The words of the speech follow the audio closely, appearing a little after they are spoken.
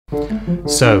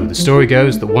So the story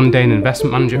goes that one day an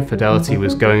investment manager at Fidelity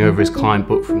was going over his client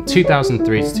book from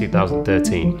 2003 to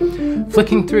 2013.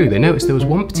 Flicking through, they noticed there was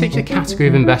one particular category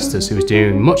of investors who was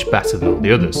doing much better than all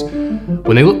the others.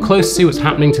 When they looked close to see what's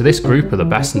happening to this group of the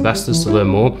best investors to learn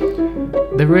more,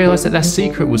 they realised that their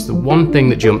secret was the one thing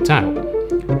that jumped out.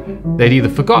 They'd either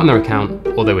forgotten their account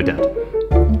or they were dead.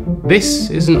 This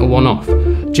isn't a one-off.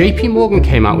 JP Morgan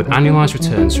came out with annualised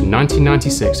returns from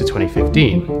 1996 to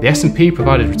 2015. The S&P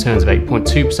provided returns of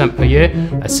 8.2% per year,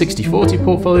 a 60-40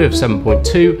 portfolio of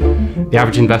 7.2, the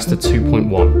average investor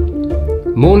 2.1.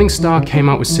 Morningstar came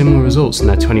out with similar results in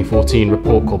their 2014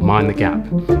 report called Mind the Gap.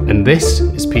 And this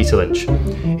is Peter Lynch.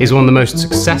 He's one of the most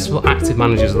successful active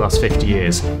managers of the last 50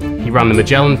 years. He ran the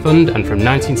Magellan Fund, and from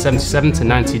 1977 to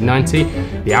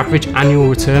 1990, the average annual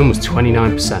return was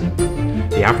 29%.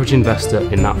 The average investor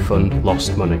in that fund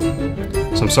lost money.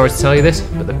 So I'm sorry to tell you this,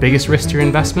 but the biggest risk to your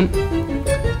investment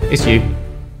is you.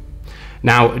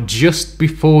 Now, just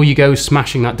before you go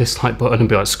smashing that dislike button and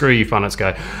be like, screw you finance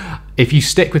guy, if you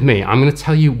stick with me, I'm going to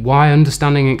tell you why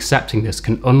understanding and accepting this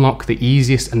can unlock the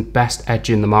easiest and best edge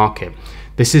in the market.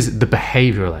 This is the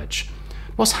behavioural edge.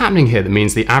 What's happening here that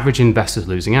means the average investor is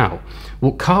losing out?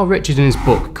 Well, Carl Richard in his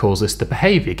book calls this the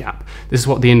behaviour gap. This is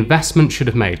what the investment should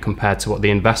have made compared to what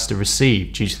the investor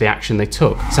received due to the action they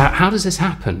took. So how does this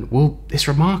happen? Well, it's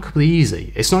remarkably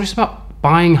easy. It's not just about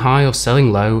buying high or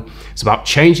selling low. It's about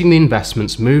changing the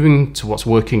investments, moving to what's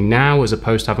working now as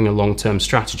opposed to having a long-term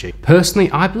strategy. Personally,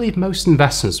 I believe most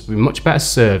investors would be much better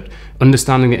served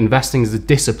understanding that investing is a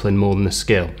discipline more than a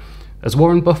skill. As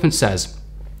Warren Buffett says,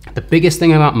 the biggest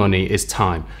thing about money is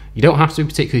time. You don't have to be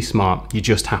particularly smart, you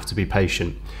just have to be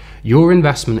patient. Your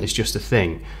investment is just a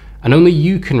thing, and only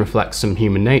you can reflect some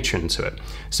human nature into it.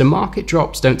 So market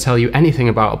drops don't tell you anything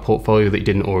about a portfolio that you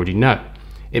didn't already know.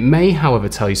 It may, however,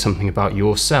 tell you something about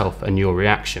yourself and your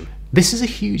reaction. This is a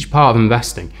huge part of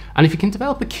investing, and if you can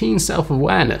develop a keen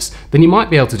self-awareness, then you might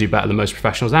be able to do better than most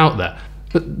professionals out there.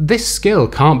 But this skill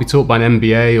can't be taught by an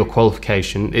MBA or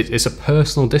qualification, it's a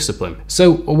personal discipline.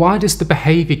 So why does the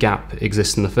behaviour gap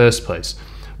exist in the first place?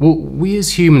 Well, we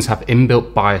as humans have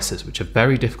inbuilt biases which are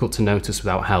very difficult to notice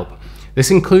without help. This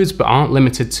includes but aren't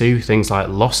limited to things like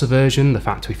loss aversion, the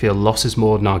fact we feel losses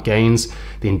more than our gains,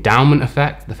 the endowment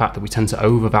effect, the fact that we tend to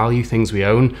overvalue things we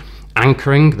own,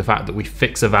 anchoring, the fact that we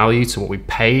fix a value to what we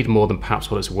paid more than perhaps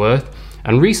what it's worth,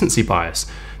 and recency bias,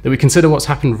 that we consider what's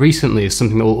happened recently as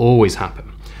something that will always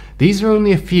happen. These are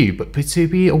only a few, but to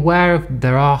be aware of,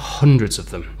 there are hundreds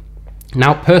of them.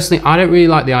 Now, personally, I don't really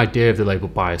like the idea of the label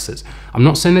biases. I'm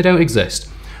not saying they don't exist.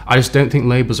 I just don't think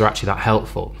labels are actually that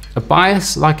helpful. A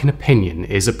bias, like an opinion,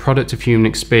 is a product of human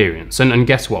experience. And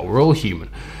guess what? We're all human.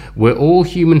 We're all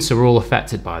human, so we're all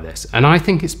affected by this. And I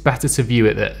think it's better to view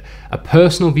it that a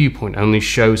personal viewpoint only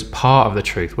shows part of the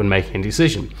truth when making a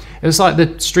decision. It's like the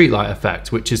streetlight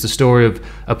effect, which is the story of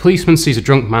a policeman sees a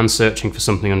drunk man searching for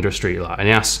something under a streetlight, and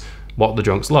he asks what the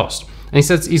drunk's lost. And he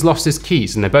says he's lost his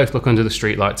keys, and they both look under the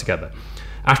streetlight together.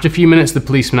 After a few minutes, the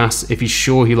policeman asks if he's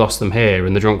sure he lost them here,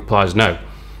 and the drunk replies no,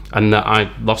 and that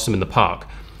I lost them in the park.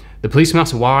 The policeman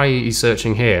asks why he's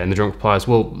searching here, and the drunk replies,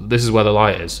 well, this is where the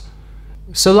light is.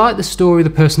 So like the story of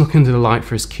the person looking under the light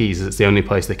for his keys as it's the only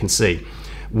place they can see,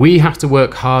 we have to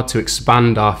work hard to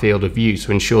expand our field of view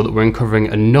to ensure that we're uncovering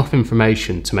enough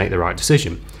information to make the right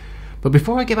decision. But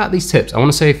before I give out these tips, I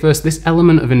want to say first, this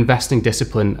element of investing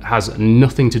discipline has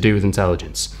nothing to do with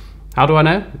intelligence. How do I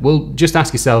know? Well, just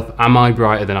ask yourself, am I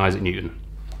brighter than Isaac Newton?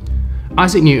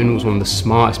 Isaac Newton was one of the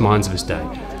smartest minds of his day.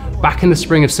 Back in the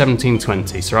spring of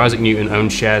 1720, Sir Isaac Newton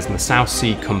owned shares in the South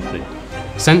Sea Company.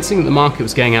 Sensing that the market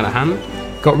was getting out of hand,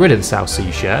 got rid of the South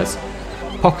Sea shares,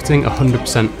 pocketing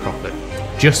 100% profit.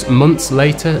 Just months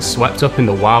later, swept up in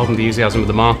the wild enthusiasm of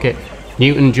the market,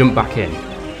 Newton jumped back in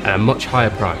at a much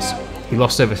higher price. He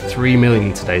lost over 3 million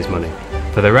in today's money.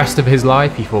 For the rest of his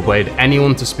life, he forbade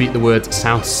anyone to speak the words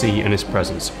South Sea in his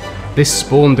presence. This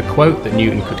spawned the quote that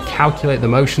Newton could calculate the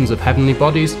motions of heavenly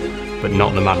bodies, but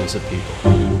not the madness of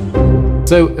people.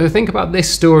 So think about this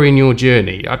story in your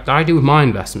journey. I do with my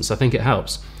investments, I think it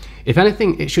helps. If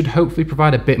anything, it should hopefully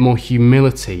provide a bit more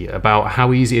humility about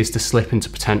how easy it is to slip into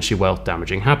potentially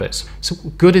wealth-damaging habits. So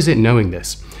good is it knowing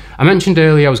this? I mentioned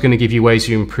earlier I was going to give you ways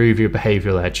to improve your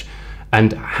behavioural edge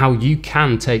and how you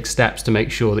can take steps to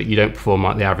make sure that you don't perform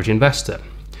like the average investor.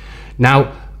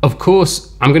 Now, of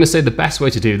course, I'm going to say the best way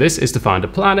to do this is to find a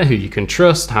planner who you can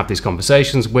trust, have these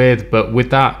conversations with, but with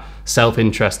that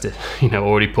self-interest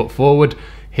already put forward,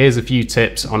 here's a few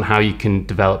tips on how you can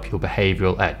develop your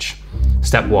behavioural edge.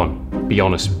 Step 1, be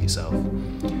honest with yourself.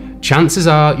 Chances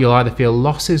are you'll either feel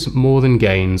losses more than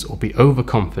gains or be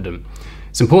overconfident.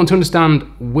 It's important to understand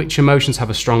which emotions have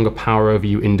a stronger power over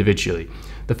you individually.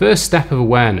 The first step of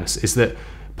awareness is that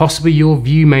possibly your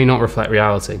view may not reflect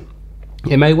reality.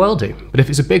 It may well do, but if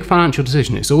it's a big financial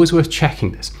decision, it's always worth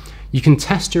checking this. You can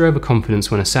test your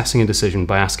overconfidence when assessing a decision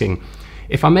by asking,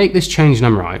 if I make this change and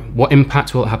I'm right, what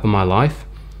impact will it have on my life?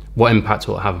 What impact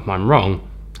will it have if I'm wrong?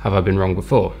 Have I been wrong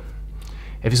before?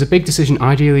 If it's a big decision,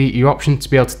 ideally your option to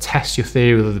be able to test your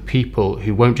theory with other people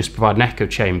who won't just provide an echo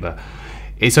chamber.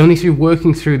 It's only through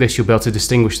working through this you'll be able to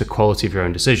distinguish the quality of your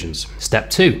own decisions.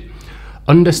 Step 2,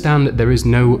 understand that there is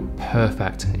no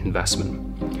perfect investment.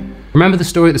 Remember the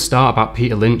story at the start about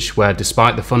Peter Lynch, where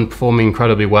despite the fund performing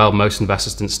incredibly well, most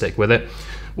investors didn't stick with it?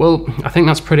 Well, I think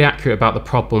that's pretty accurate about the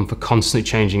problem for constantly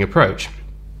changing approach.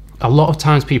 A lot of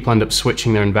times people end up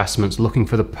switching their investments looking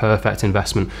for the perfect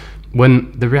investment,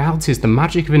 when the reality is the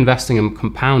magic of investing and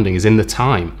compounding is in the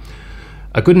time.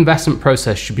 A good investment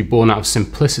process should be born out of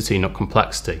simplicity, not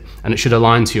complexity, and it should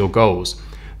align to your goals.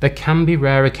 There can be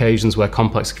rare occasions where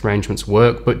complex arrangements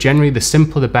work, but generally the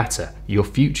simpler the better. Your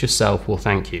future self will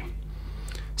thank you.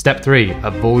 Step 3,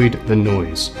 avoid the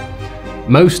noise.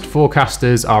 Most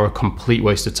forecasters are a complete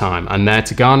waste of time and they're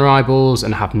to garner eyeballs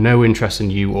and have no interest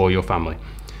in you or your family.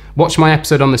 Watch my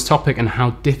episode on this topic and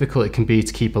how difficult it can be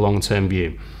to keep a long-term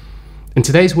view. In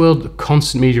today's world of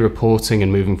constant media reporting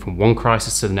and moving from one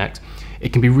crisis to the next,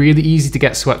 it can be really easy to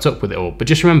get swept up with it all. But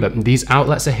just remember, these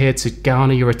outlets are here to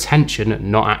garner your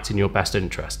attention, not act in your best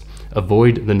interest.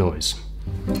 Avoid the noise.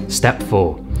 Step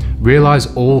 4,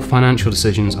 realize all financial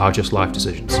decisions are just life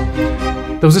decisions.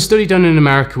 There was a study done in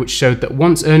America which showed that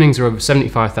once earnings are over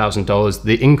 $75,000,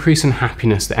 the increase in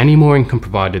happiness that any more income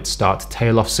provided start to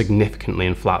tail off significantly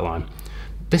and flatline.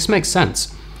 This makes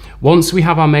sense. Once we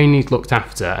have our main needs looked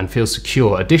after and feel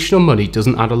secure, additional money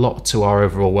doesn't add a lot to our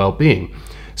overall well-being.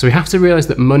 So we have to realize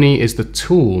that money is the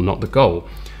tool, not the goal.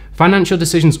 Financial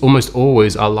decisions almost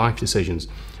always are life decisions.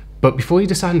 But before you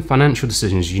decide on financial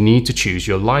decisions, you need to choose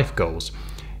your life goals.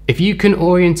 If you can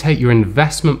orientate your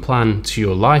investment plan to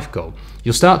your life goal,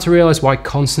 you'll start to realize why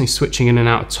constantly switching in and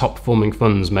out of top performing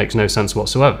funds makes no sense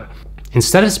whatsoever.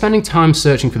 Instead of spending time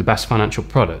searching for the best financial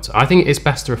product, I think it's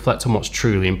best to reflect on what's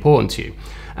truly important to you.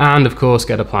 And of course,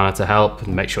 get a planner to help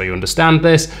and make sure you understand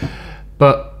this.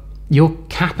 But your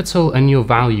capital and your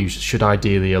values should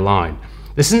ideally align.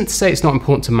 This isn't to say it's not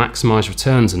important to maximize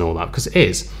returns and all that, because it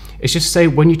is. It's just to say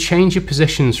when you change your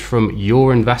positions from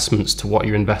your investments to what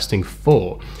you're investing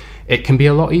for, it can be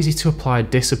a lot easier to apply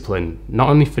discipline, not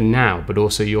only for now, but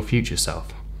also your future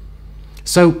self.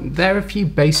 So there are a few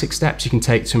basic steps you can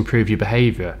take to improve your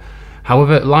behavior.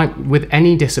 However, like with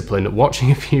any discipline, watching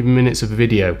a few minutes of a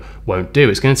video won't do.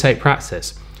 It's going to take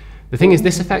practice. The thing is,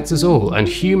 this affects us all, and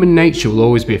human nature will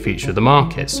always be a feature of the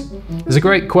markets. There's a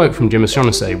great quote from Jim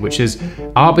O'Shaughnessy, which is,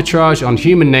 "Arbitrage on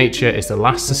human nature is the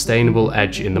last sustainable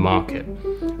edge in the market."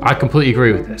 I completely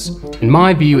agree with this. In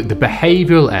my view, the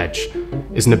behavioural edge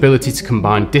is an ability to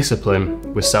combine discipline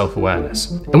with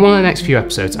self-awareness. In one of the next few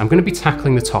episodes, I'm going to be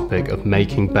tackling the topic of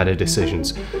making better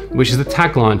decisions, which is the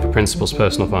tagline for Principles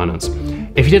Personal Finance.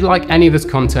 If you did like any of this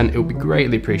content, it would be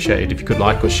greatly appreciated if you could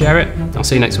like or share it. I'll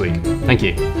see you next week. Thank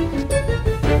you.